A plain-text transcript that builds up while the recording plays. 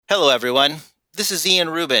Hello, everyone. This is Ian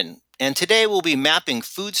Rubin, and today we'll be mapping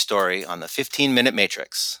food story on the 15-minute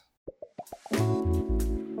matrix.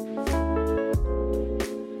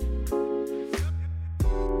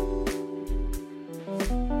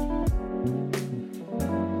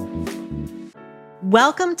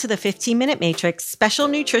 Welcome to the 15-Minute Matrix Special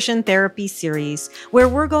Nutrition Therapy Series, where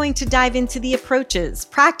we're going to dive into the approaches,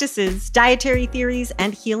 practices, dietary theories,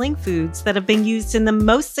 and healing foods that have been used in the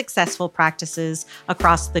most successful practices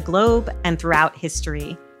across the globe and throughout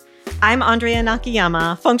history. I'm Andrea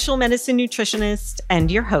Nakayama, functional medicine nutritionist and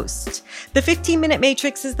your host. The 15-Minute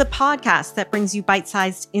Matrix is the podcast that brings you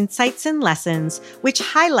bite-sized insights and lessons which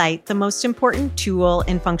highlight the most important tool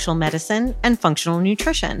in functional medicine and functional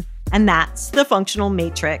nutrition. And that's the functional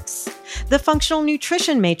matrix. The functional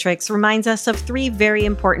nutrition matrix reminds us of three very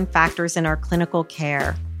important factors in our clinical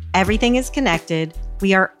care. Everything is connected,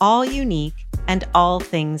 we are all unique, and all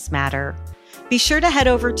things matter. Be sure to head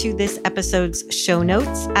over to this episode's show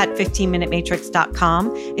notes at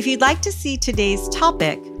 15minutematrix.com if you'd like to see today's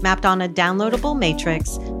topic mapped on a downloadable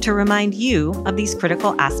matrix to remind you of these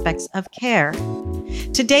critical aspects of care.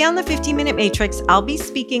 Today on the 15-Minute Matrix, I'll be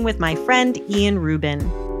speaking with my friend Ian Rubin.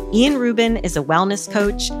 Ian Rubin is a wellness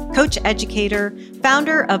coach, coach educator,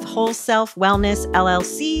 founder of Whole Self Wellness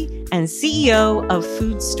LLC, and CEO of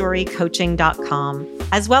FoodStoryCoaching.com,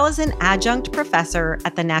 as well as an adjunct professor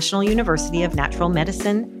at the National University of Natural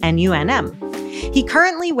Medicine, NUNM. He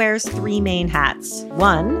currently wears three main hats.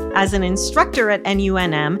 One, as an instructor at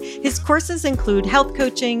NUNM, his courses include health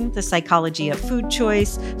coaching, the psychology of food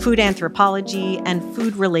choice, food anthropology, and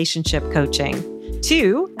food relationship coaching.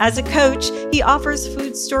 Two, as a coach, he offers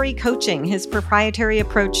Food Story Coaching, his proprietary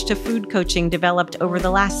approach to food coaching developed over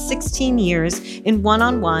the last 16 years in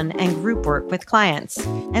one-on-one and group work with clients.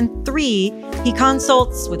 And three, he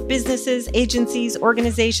consults with businesses, agencies,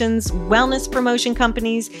 organizations, wellness promotion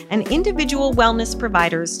companies, and individual wellness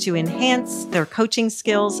providers to enhance their coaching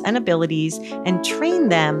skills and abilities and train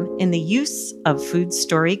them in the use of Food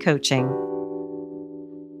Story Coaching.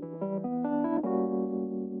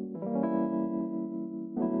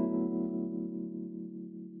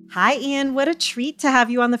 Hi, Ian. What a treat to have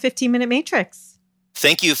you on the 15-Minute Matrix.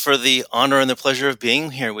 Thank you for the honor and the pleasure of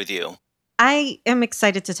being here with you. I am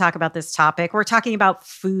excited to talk about this topic. We're talking about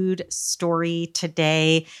food story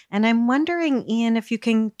today. And I'm wondering, Ian, if you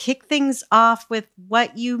can kick things off with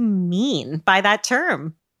what you mean by that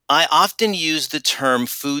term. I often use the term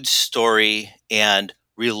food story and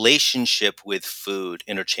relationship with food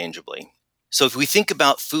interchangeably. So if we think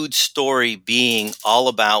about food story being all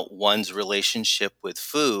about one's relationship with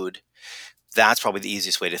food, that's probably the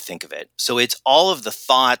easiest way to think of it. So it's all of the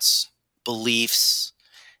thoughts, beliefs,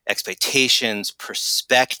 expectations,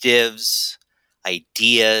 perspectives,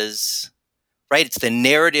 ideas, right? It's the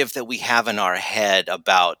narrative that we have in our head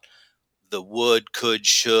about the would, could,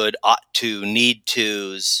 should, ought to, need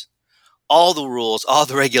tos, all the rules, all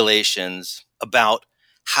the regulations about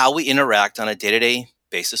how we interact on a day-to-day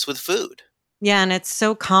basis with food. Yeah, and it's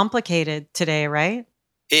so complicated today, right?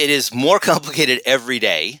 It is more complicated every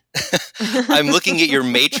day. I'm looking at your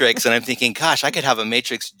matrix and I'm thinking, gosh, I could have a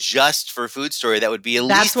matrix just for food story that would be at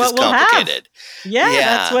least as complicated. Yeah,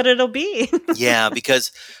 that's what it'll be. Yeah,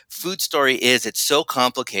 because food story it's so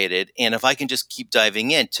complicated. And if I can just keep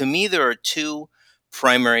diving in, to me, there are two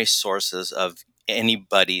primary sources of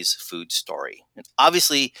anybody's food story. And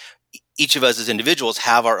obviously, each of us as individuals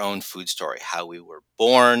have our own food story, how we were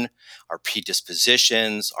born, our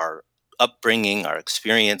predispositions, our upbringing, our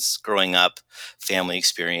experience growing up, family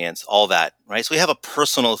experience, all that, right? So we have a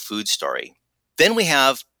personal food story. Then we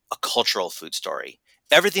have a cultural food story,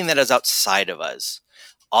 everything that is outside of us,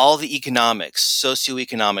 all the economics,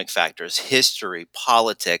 socioeconomic factors, history,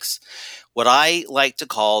 politics, what I like to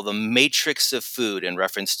call the matrix of food in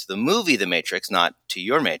reference to the movie The Matrix, not to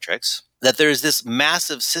your matrix, that there's this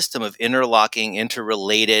massive system of interlocking,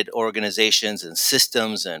 interrelated organizations and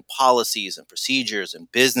systems and policies and procedures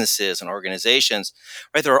and businesses and organizations,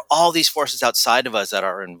 right? There are all these forces outside of us that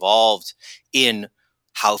are involved in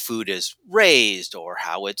how food is raised or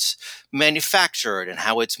how it's manufactured and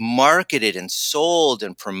how it's marketed and sold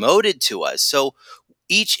and promoted to us. So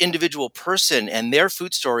each individual person and their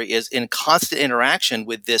food story is in constant interaction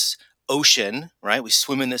with this ocean, right? We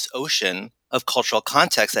swim in this ocean of cultural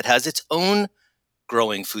context that has its own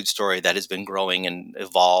growing food story that has been growing and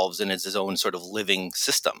evolves and is its own sort of living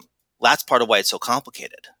system. That's part of why it's so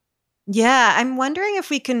complicated. Yeah, I'm wondering if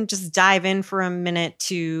we can just dive in for a minute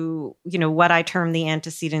to, what I term the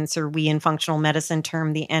antecedents, or we in functional medicine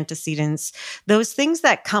term the antecedents, those things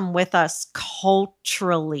that come with us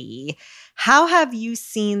culturally. How have you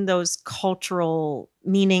seen those cultural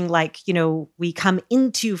meaning like, we come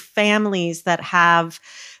into families that have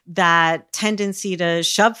that tendency to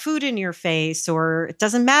shove food in your face, or it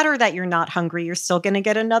doesn't matter that you're not hungry, you're still going to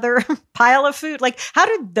get another pile of food. Like, how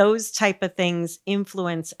do those type of things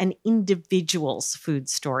influence an individual's food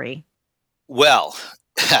story? Well,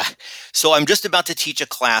 so I'm just about to teach a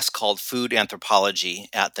class called Food Anthropology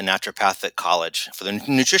at the Naturopathic College for the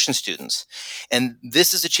nutrition students. And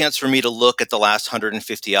this is a chance for me to look at the last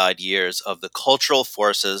 150 odd years of the cultural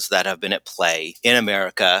forces that have been at play in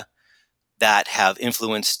America that have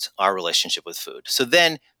influenced our relationship with food. So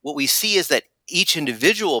then what we see is that each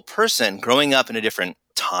individual person growing up in a different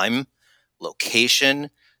time, location,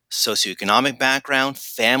 socioeconomic background,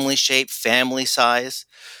 family shape, family size.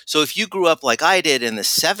 So if you grew up like I did in the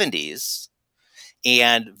 70s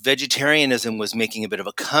and vegetarianism was making a bit of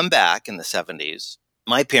a comeback in the 70s,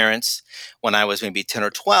 my parents, when I was maybe 10 or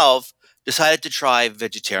 12, decided to try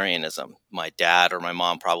vegetarianism. My dad or my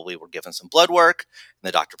mom probably were given some blood work, and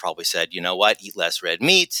the doctor probably said, you know what, eat less red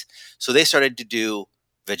meat. So they started to do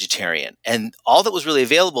vegetarian. And all that was really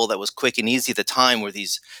available that was quick and easy at the time were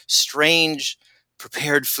these strange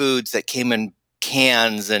prepared foods that came in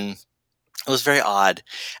cans, and it was very odd.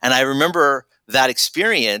 And I remember that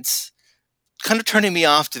experience kind of turning me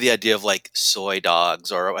off to the idea of like soy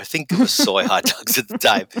dogs, or I think it was soy hot dogs at the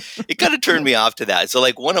time. It kind of turned me off to that. So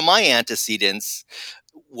like one of my antecedents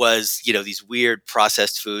was, these weird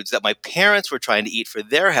processed foods that my parents were trying to eat for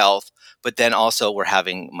their health, but then also were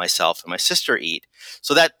having myself and my sister eat.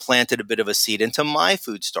 So that planted a bit of a seed into my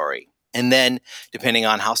food story. And then depending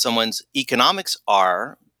on how someone's economics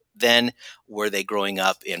are, then were they growing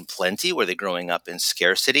up in plenty? Were they growing up in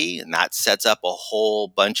scarcity? And that sets up a whole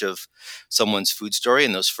bunch of someone's food story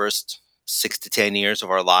in those first 6 to 10 years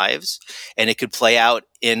of our lives. And it could play out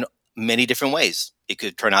in many different ways. It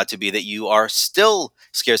could turn out to be that you are still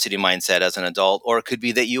scarcity mindset as an adult, or it could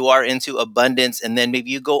be that you are into abundance and then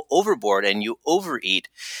maybe you go overboard and you overeat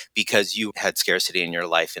because you had scarcity in your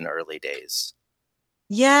life in early days.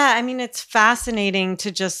 Yeah, I mean, it's fascinating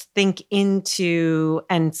to just think into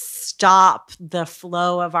and stop the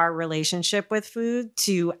flow of our relationship with food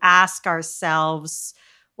to ask ourselves,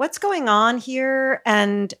 what's going on here?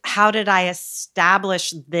 And how did I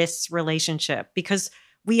establish this relationship? Because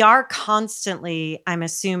we are constantly, I'm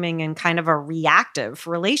assuming, in kind of a reactive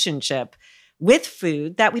relationship with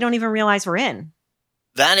food that we don't even realize we're in.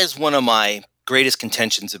 That is one of my greatest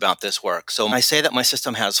contentions about this work. So I say that my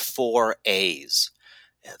system has 4 A's.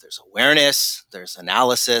 Yeah, there's awareness, there's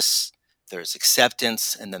analysis, there's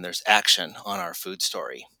acceptance, and then there's action on our food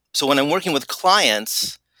story. So when I'm working with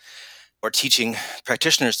clients or teaching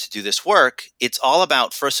practitioners to do this work, it's all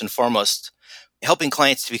about, first and foremost, helping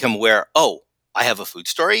clients to become aware, oh, I have a food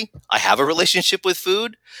story, I have a relationship with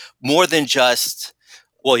food, more than just,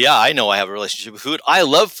 well, yeah, I know I have a relationship with food. I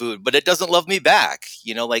love food, but it doesn't love me back.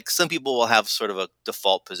 Like some people will have sort of a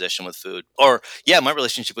default position with food. Or, yeah, my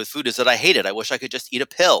relationship with food is that I hate it. I wish I could just eat a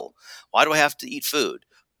pill. Why do I have to eat food?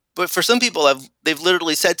 But for some people, they've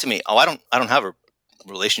literally said to me, oh, I don't have a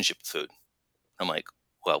relationship with food. I'm like,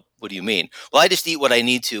 well, what do you mean? Well, I just eat what I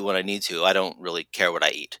need to when I need to. I don't really care what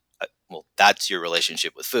I eat. Well, that's your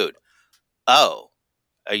relationship with food. Oh,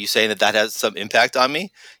 are you saying that that has some impact on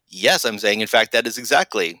me? Yes, I'm saying, in fact, that is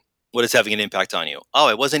exactly what is having an impact on you. Oh,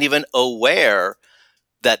 I wasn't even aware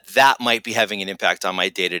that that might be having an impact on my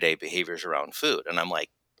day-to-day behaviors around food. And I'm like,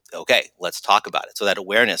 okay, let's talk about it. So that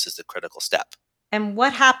awareness is the critical step. And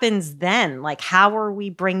what happens then? Like, how are we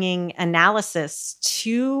bringing analysis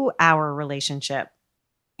to our relationship?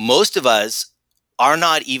 Most of us are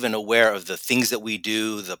not even aware of the things that we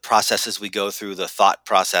do, the processes we go through, the thought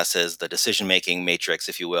processes, the decision-making matrix,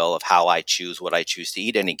 if you will, of how I choose what I choose to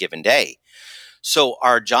eat any given day. So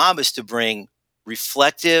our job is to bring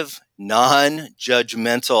reflective,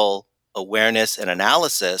 non-judgmental awareness and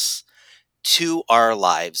analysis to our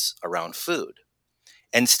lives around food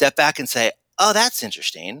and step back and say, oh, that's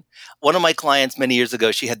interesting. One of my clients many years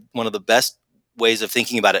ago, she had one of the best ways of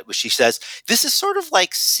thinking about it, was she says, this is sort of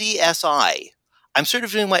like CSI. I'm sort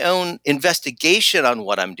of doing my own investigation on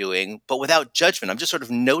what I'm doing, but without judgment. I'm just sort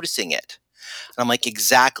of noticing it. And I'm like,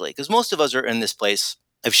 exactly. Because most of us are in this place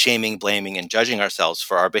of shaming, blaming, and judging ourselves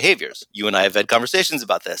for our behaviors. You and I have had conversations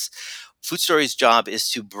about this. Food Story's job is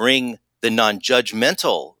to bring the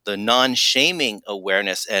non-judgmental, the non-shaming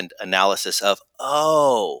awareness and analysis of,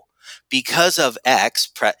 oh, because of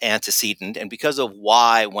X antecedent and because of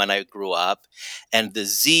Y when I grew up and the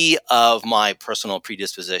Z of my personal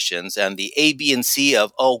predispositions and the A, B, and C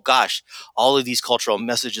of, oh gosh, all of these cultural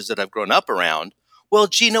messages that I've grown up around, well,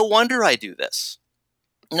 gee, no wonder I do this.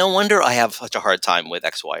 No wonder I have such a hard time with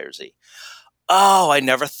X, Y, or Z. oh, I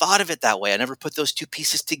never thought of it that way. I never put those two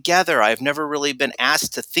pieces together. I've never really been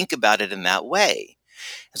asked to think about it in that way.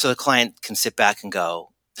 And so the client can sit back and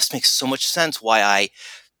go, this makes so much sense why I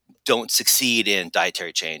don't succeed in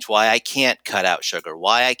dietary change, why I can't cut out sugar,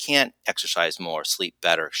 why I can't exercise more, sleep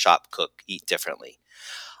better, shop, cook, eat differently.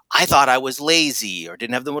 I thought I was lazy or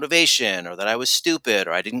didn't have the motivation or that I was stupid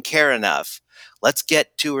or I didn't care enough. Let's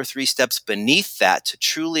get 2 or 3 steps beneath that to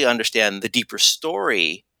truly understand the deeper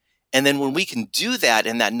story. And then when we can do that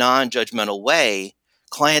in that non-judgmental way,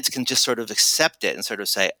 clients can just sort of accept it and sort of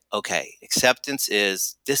say, okay, acceptance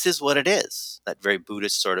is, this is what it is. That very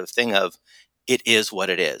Buddhist sort of thing of, it is what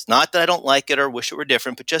it is. Not that I don't like it or wish it were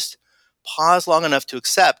different, but just pause long enough to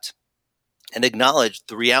accept and acknowledge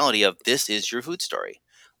the reality of, this is your food story.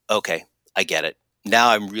 Okay, I get it.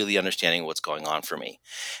 Now I'm really understanding what's going on for me.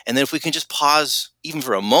 And then if we can just pause even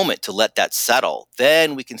for a moment to let that settle,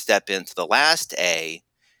 then we can step into the last A,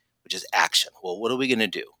 which is action. Well, what are we going to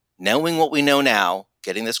do? Knowing what we know now,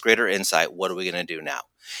 getting this greater insight, what are we going to do now?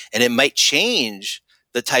 And it might change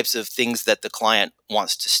the types of things that the client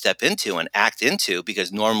wants to step into and act into,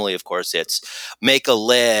 because normally, of course, it's make a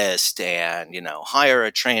list and, hire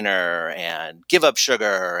a trainer and give up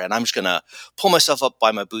sugar. And I'm just going to pull myself up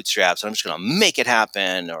by my bootstraps. And I'm just going to make it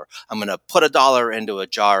happen. Or I'm going to put $1 into a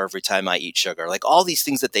jar every time I eat sugar. Like all these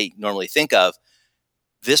things that they normally think of.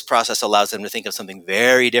 This process allows them to think of something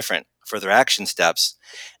very different for their action steps.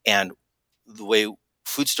 And the way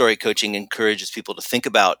food story coaching encourages people to think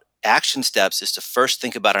about action steps is to first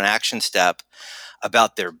think about an action step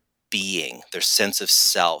about their being, their sense of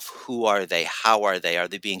self. Who are they? How are they? Are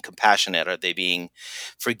they being compassionate? Are they being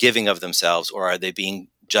forgiving of themselves? Or are they being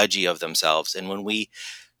judgy of themselves? And when we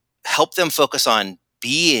help them focus on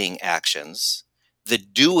being actions, the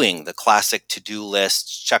doing, the classic to-do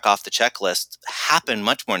lists, check off the checklist, happen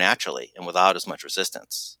much more naturally and without as much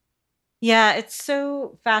resistance. Yeah, it's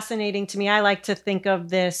so fascinating to me. I like to think of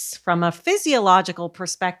this from a physiological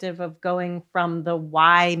perspective of going from the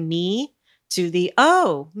why me to the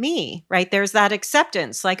oh me, right? There's that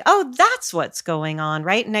acceptance like, oh, that's what's going on,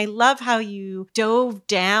 right? And I love how you dove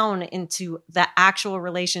down into the actual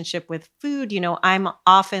relationship with food. I'm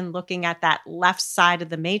often looking at that left side of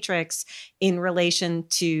the matrix in relation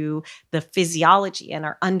to the physiology and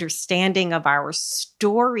our understanding of our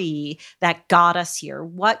story that got us here.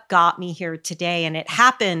 What got me here today? And it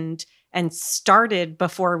happened and started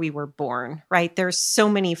before we were born, right? There's so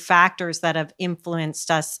many factors that have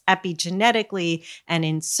influenced us epigenetically and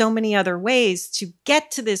in so many other ways to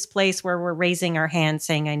get to this place where we're raising our hand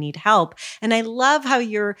saying, I need help. And I love how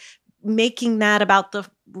you're making that about the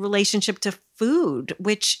relationship to food,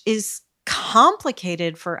 which is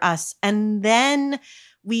complicated for us. And then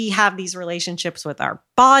we have these relationships with our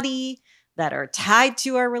body that are tied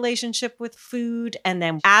to our relationship with food. And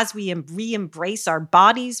then as we re-embrace our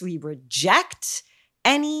bodies, we reject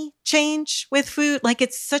any change with food. Like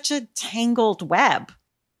it's such a tangled web.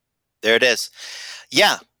 There it is.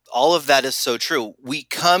 Yeah, all of that is so true. We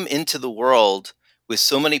come into the world with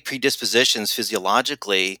so many predispositions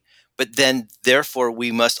physiologically, but then therefore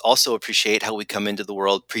we must also appreciate how we come into the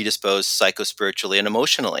world predisposed psychospiritually and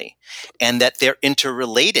emotionally, and that they're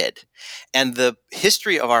interrelated. And the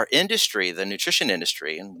history of our industry, the nutrition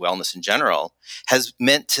industry and wellness in general, has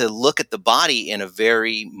meant to look at the body in a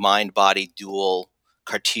very mind-body dual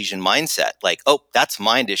Cartesian mindset. Like, oh, that's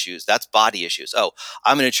mind issues, that's body issues. Oh,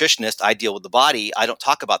 I'm a nutritionist, I deal with the body, I don't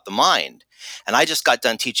talk about the mind. And I just got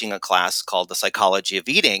done teaching a class called The Psychology of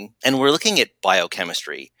Eating, and we're looking at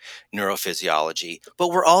biochemistry, neurophysiology, but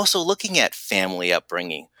we're also looking at family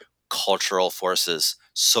upbringing, cultural forces,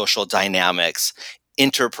 social dynamics,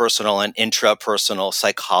 interpersonal and intrapersonal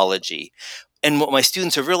psychology. And what my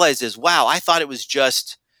students have realized is, wow, I thought it was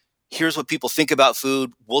just, here's what people think about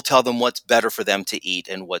food. We'll tell them what's better for them to eat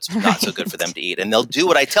and what's not so good for them to eat. And they'll do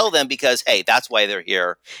what I tell them because, hey, that's why they're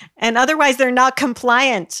here. And otherwise, they're not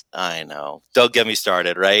compliant. I know. Don't get me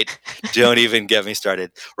started, right? Don't even get me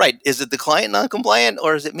started. Right. Is it the client non-compliant,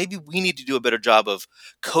 or is it maybe we need to do a better job of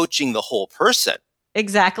coaching the whole person?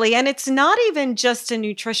 Exactly. And it's not even just a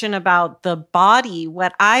nutrition about the body.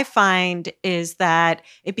 What I find is that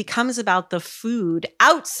it becomes about the food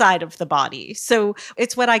outside of the body. So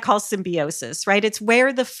it's what I call symbiosis, right? It's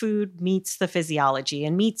where the food meets the physiology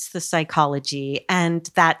and meets the psychology. And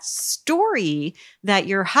that story that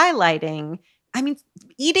you're highlighting, I mean,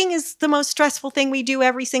 eating is the most stressful thing we do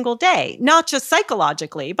every single day, not just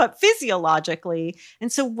psychologically, but physiologically.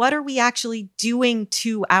 And so what are we actually doing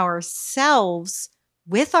to ourselves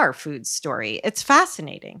with our food story? It's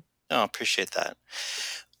fascinating. Oh, I appreciate that.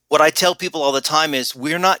 What I tell people all the time is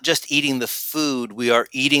we're not just eating the food, we are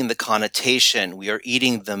eating the connotation, we are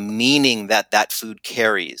eating the meaning that that food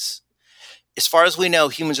carries. As far as we know,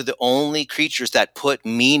 humans are the only creatures that put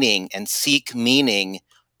meaning and seek meaning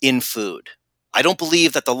in food. I don't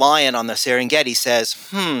believe that the lion on the Serengeti says,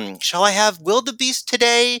 shall I have wildebeest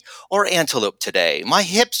today or antelope today? My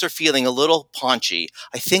hips are feeling a little paunchy.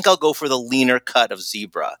 I think I'll go for the leaner cut of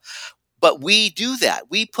zebra. But we do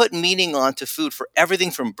that. We put meaning onto food for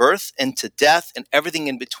everything from birth and to death and everything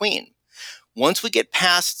in between. Once we get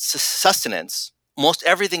past sustenance, most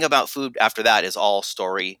everything about food after that is all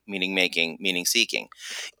story, meaning making, meaning seeking.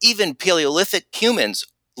 Even Paleolithic humans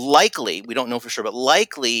likely, we don't know for sure, but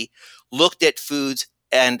likely looked at foods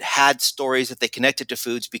and had stories that they connected to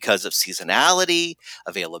foods because of seasonality,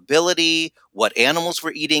 availability, what animals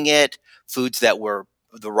were eating it, foods that were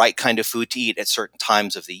the right kind of food to eat at certain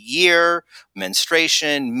times of the year,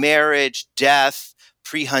 menstruation, marriage, death,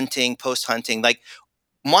 pre-hunting, post-hunting. Like,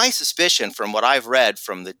 my suspicion from what I've read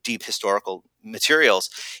from the deep historical materials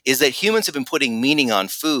is that humans have been putting meaning on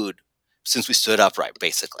food since we stood upright,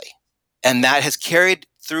 basically. And that has carried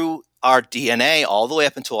through our DNA all the way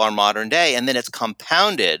up until our modern day. And then it's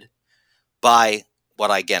compounded by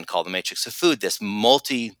what I again call the matrix of food, this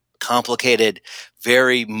multi-complicated,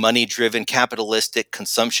 very money-driven, capitalistic,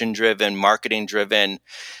 consumption-driven, marketing-driven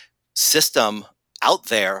system out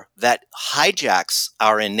there that hijacks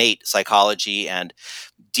our innate psychology and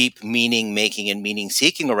deep meaning making and meaning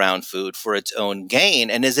seeking around food for its own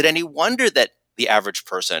gain. And is it any wonder that the average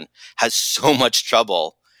person has so much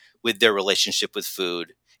trouble with their relationship with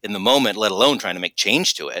food in the moment, let alone trying to make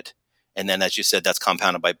change to it? And then, as you said, that's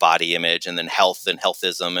compounded by body image, and then health and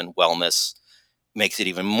healthism and wellness makes it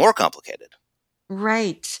even more complicated.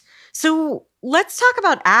 Right. So let's talk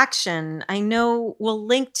about action. I know we'll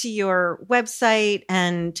link to your website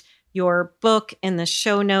and your book in the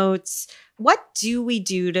show notes. What do we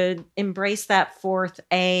do to embrace that fourth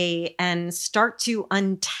A and start to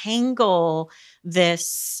untangle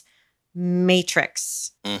this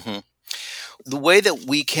matrix? Mm-hmm. The way that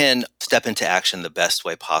we can step into action the best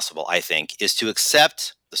way possible, I think, is to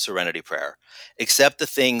accept the serenity prayer, accept the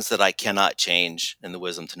things that I cannot change and the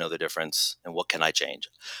wisdom to know the difference and what can I change.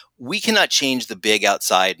 We cannot change the big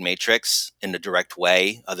outside matrix in a direct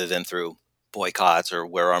way other than through boycotts or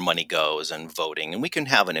where our money goes and voting. And we can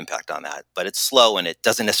have an impact on that, but it's slow and it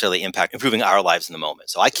doesn't necessarily impact improving our lives in the moment.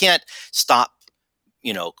 So I can't stop,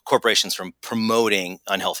 corporations from promoting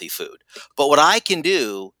unhealthy food. But what I can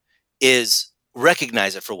do is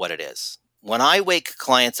recognize it for what it is. When I wake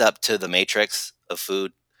clients up to the matrix of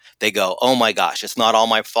food, they go, oh my gosh, it's not all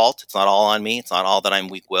my fault. It's not all on me. It's not all that I'm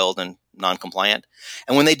weak-willed and non-compliant.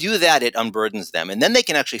 And when they do that, it unburdens them. And then they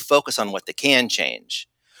can actually focus on what they can change,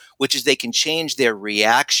 which is they can change their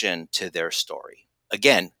reaction to their story.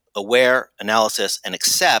 Again, aware, analysis, and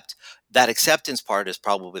accept. That acceptance part is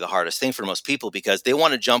probably the hardest thing for most people because they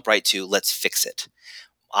want to jump right to, let's fix it.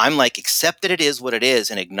 I'm like, accept that it is what it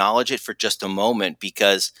is and acknowledge it for just a moment,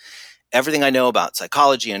 because everything I know about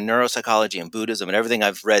psychology and neuropsychology and Buddhism and everything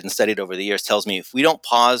I've read and studied over the years tells me if we don't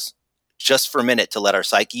pause just for a minute to let our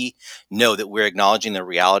psyche know that we're acknowledging the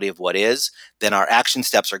reality of what is, then our action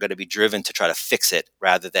steps are going to be driven to try to fix it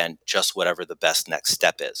rather than just whatever the best next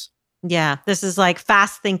step is. Yeah, this is like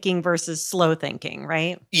fast thinking versus slow thinking,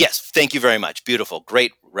 right? Yes, thank you very much. Beautiful.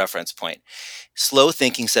 Great reference point. Slow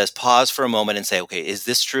thinking says pause for a moment and say, okay, is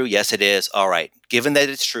this true? Yes, it is. All right. Given that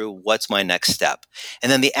it's true, what's my next step?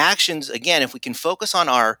 And then the actions, again, if we can focus on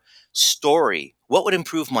our story, what would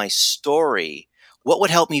improve my story? What would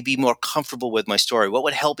help me be more comfortable with my story? What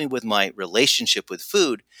would help me with my relationship with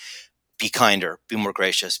food? Be kinder, be more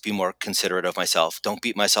gracious, be more considerate of myself. Don't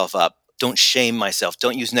beat myself up. Don't shame myself.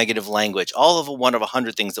 Don't use negative language. All of one of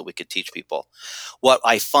 100 things that we could teach people. What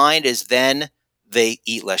I find is then they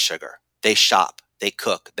eat less sugar. They shop. They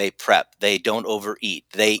cook. They prep. They don't overeat.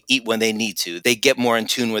 They eat when they need to. They get more in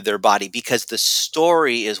tune with their body because the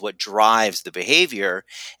story is what drives the behavior.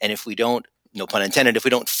 And if we don't, no pun intended, if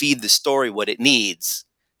we don't feed the story what it needs,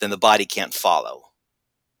 then the body can't follow.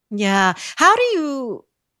 Yeah. How do you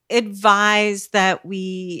advise that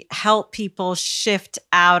we help people shift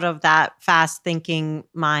out of that fast thinking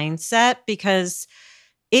mindset? Because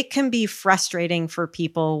it can be frustrating for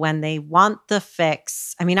people when they want the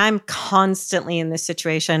fix. I mean, I'm constantly in this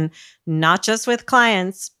situation, not just with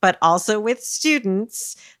clients, but also with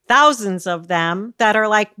students, thousands of them that are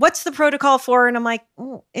like, what's the protocol for? And I'm like,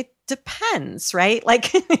 it depends, right?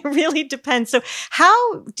 Like, it really depends. So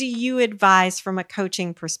how do you advise from a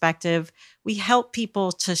coaching perspective, we help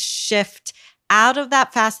people to shift out of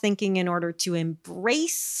that fast thinking in order to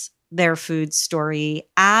embrace their food story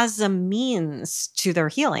as a means to their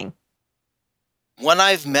healing? When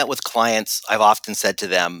I've met with clients, I've often said to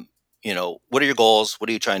them, what are your goals? What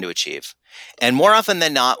are you trying to achieve? And more often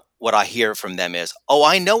than not, what I hear from them is, oh,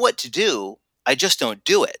 I know what to do. I just don't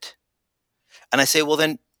do it. And I say, well,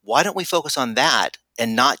 then why don't we focus on that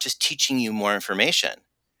and not just teaching you more information?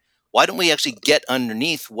 Why don't we actually get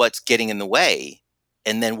underneath what's getting in the way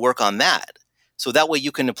and then work on that? So that way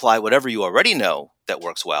you can apply whatever you already know that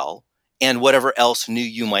works well, and whatever else new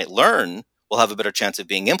you might learn will have a better chance of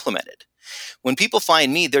being implemented. When people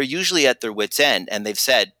find me, they're usually at their wits' end, and they've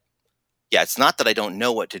said, yeah, it's not that I don't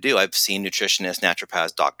know what to do. I've seen nutritionists,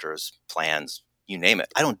 naturopaths, doctors, plans, you name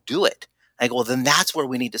it. I don't do it. I go, well, then that's where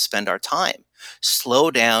we need to spend our time. Slow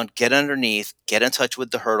down, get underneath, get in touch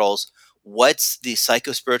with the hurdles. What's the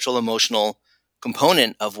psycho-spiritual, emotional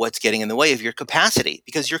component of what's getting in the way of your capacity?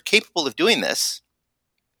 Because you're capable of doing this.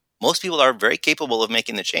 Most people are very capable of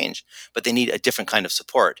making the change, but they need a different kind of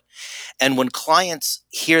support. And when clients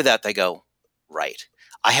hear that, they go, right,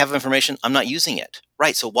 I have information, I'm not using it.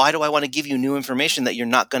 Right, so why do I want to give you new information that you're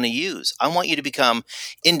not going to use? I want you to become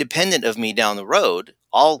independent of me down the road.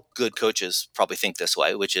 All good coaches probably think this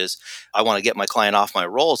way, which is I want to get my client off my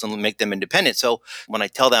roles and make them independent. So when I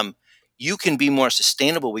tell them, you can be more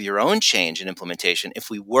sustainable with your own change and implementation if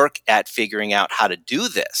we work at figuring out how to do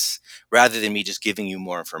this rather than me just giving you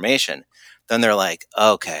more information, then they're like,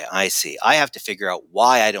 okay, I see. I have to figure out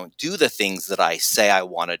why I don't do the things that I say I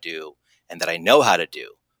want to do and that I know how to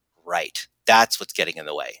do. Right. That's what's getting in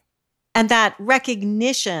the way. And that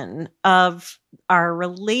recognition of our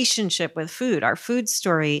relationship with food, our food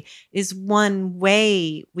story, is one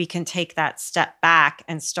way we can take that step back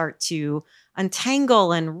and start to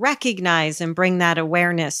untangle and recognize and bring that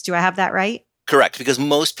awareness. Do I have that right? Correct, because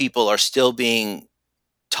most people are still being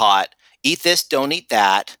taught, eat this, don't eat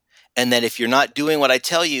that. And then if you're not doing what I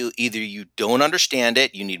tell you, either you don't understand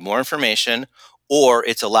it, you need more information, or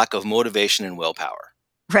it's a lack of motivation and willpower.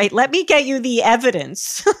 Right. Let me get you the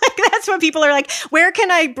evidence. That's what people are like, where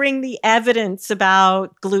can I bring the evidence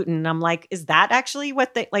about gluten? I'm like, is that actually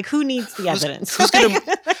what they like? Who needs the evidence? Who's going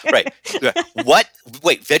to, right. What?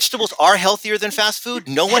 Wait, vegetables are healthier than fast food?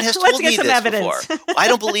 No one has told me this before. I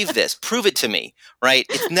don't believe this. Prove it to me. Right.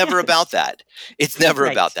 It's never about that. It's never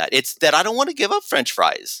about that. It's that I don't want to give up French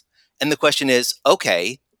fries. And the question is,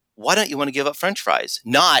 okay, why don't you want to give up French fries?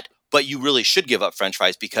 Not, but you really should give up French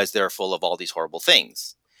fries because they're full of all these horrible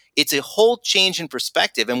things. It's a whole change in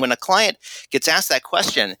perspective. And when a client gets asked that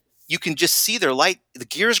question, you can just see the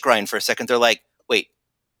gears grind for a second. They're like, wait,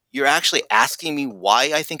 you're actually asking me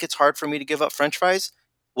why I think it's hard for me to give up French fries?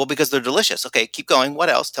 Well, because they're delicious. Okay, keep going. What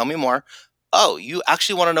else? Tell me more. Oh, you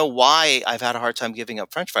actually want to know why I've had a hard time giving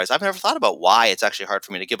up French fries. I've never thought about why it's actually hard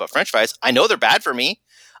for me to give up French fries. I know they're bad for me.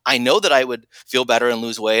 I know that I would feel better and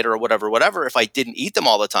lose weight or whatever if I didn't eat them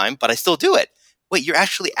all the time, but I still do it. Wait, you're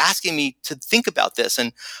actually asking me to think about this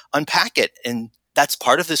and unpack it. And that's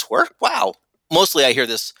part of this work? Wow. Mostly I hear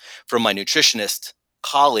this from my nutritionist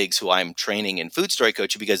colleagues who I'm training in food story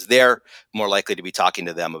coaching because they're more likely to be talking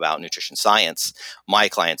to them about nutrition science. My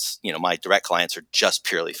clients, my direct clients are just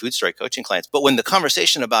purely food story coaching clients. But when the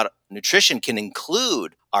conversation about nutrition can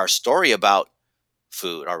include our story about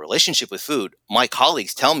food, our relationship with food, my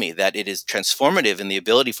colleagues tell me that it is transformative in the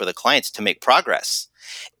ability for the clients to make progress.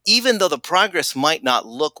 Even though the progress might not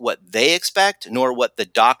look what they expect, nor what the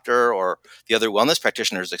doctor or the other wellness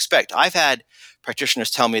practitioners expect. I've had practitioners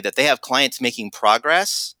tell me that they have clients making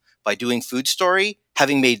progress by doing food story,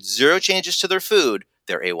 having made 0 changes to their food,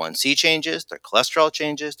 their A1C changes, their cholesterol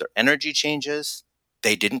changes, their energy changes.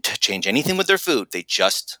 They didn't change anything with their food. They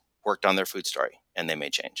just worked on their food story and they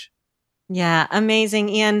made change. Yeah, amazing.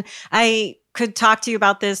 Ian, I could talk to you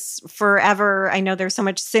about this forever. I know there's so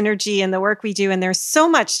much synergy in the work we do, and there's so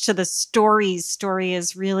much to the stories. Story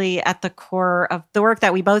is really at the core of the work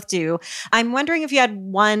that we both do. I'm wondering if you had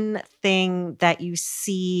one thing that you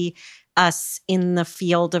see us in the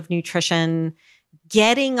field of nutrition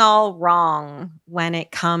getting all wrong when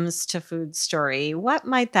it comes to food story. What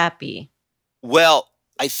might that be? Well,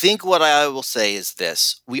 I think what I will say is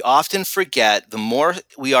this. We often forget the more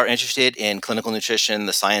we are interested in clinical nutrition,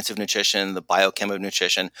 the science of nutrition, the biochem of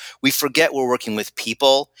nutrition, we forget we're working with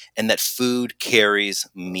people and that food carries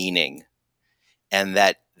meaning. And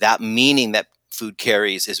that meaning that food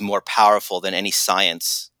carries is more powerful than any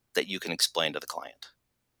science that you can explain to the client.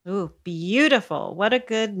 Ooh, beautiful. What a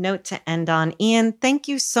good note to end on. Ian, thank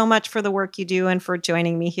you so much for the work you do and for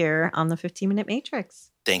joining me here on the 15-Minute Matrix.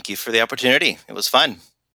 Thank you for the opportunity. It was fun.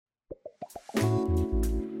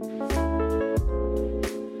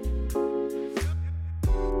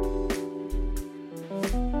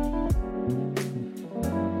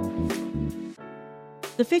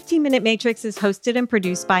 The 15-Minute Matrix is hosted and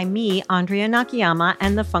produced by me, Andrea Nakayama,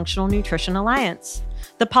 and the Functional Nutrition Alliance.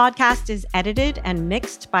 The podcast is edited and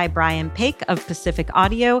mixed by Brian Paik of Pacific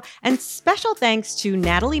Audio, and special thanks to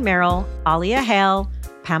Natalie Merrill, Alia Hale,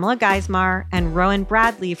 Pamela Geismar, and Rowan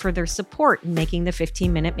Bradley for their support in making the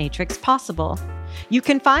 15-Minute Matrix possible. You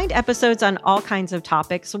can find episodes on all kinds of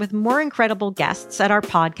topics with more incredible guests at our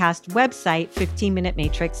podcast website,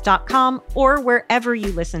 15minutematrix.com, or wherever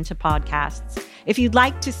you listen to podcasts. If you'd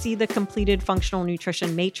like to see the completed functional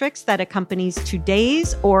nutrition matrix that accompanies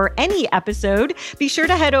today's or any episode, be sure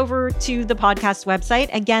to head over to the podcast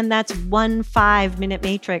website. Again, that's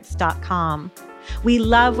 15minutematrix.com. We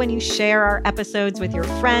love when you share our episodes with your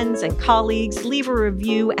friends and colleagues, leave a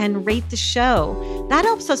review, and rate the show. That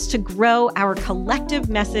helps us to grow our collective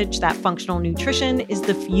message that functional nutrition is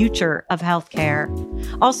the future of healthcare.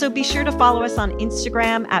 Also, be sure to follow us on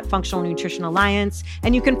Instagram at Functional Nutrition Alliance,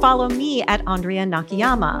 and you can follow me at Andrea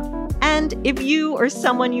Nakayama. And if you or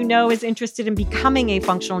someone you know is interested in becoming a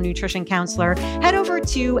functional nutrition counselor, head over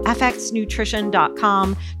to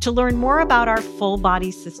fxnutrition.com to learn more about our Full Body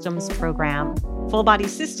Systems program. Full Body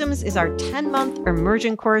Systems is our 10-month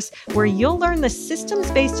immersion course where you'll learn the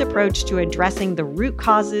systems-based approach to addressing the root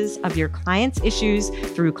causes of your clients' issues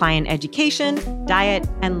through client education, diet,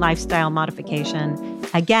 and lifestyle modification.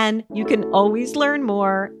 Again, you can always learn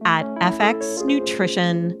more at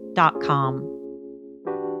fxnutrition.com.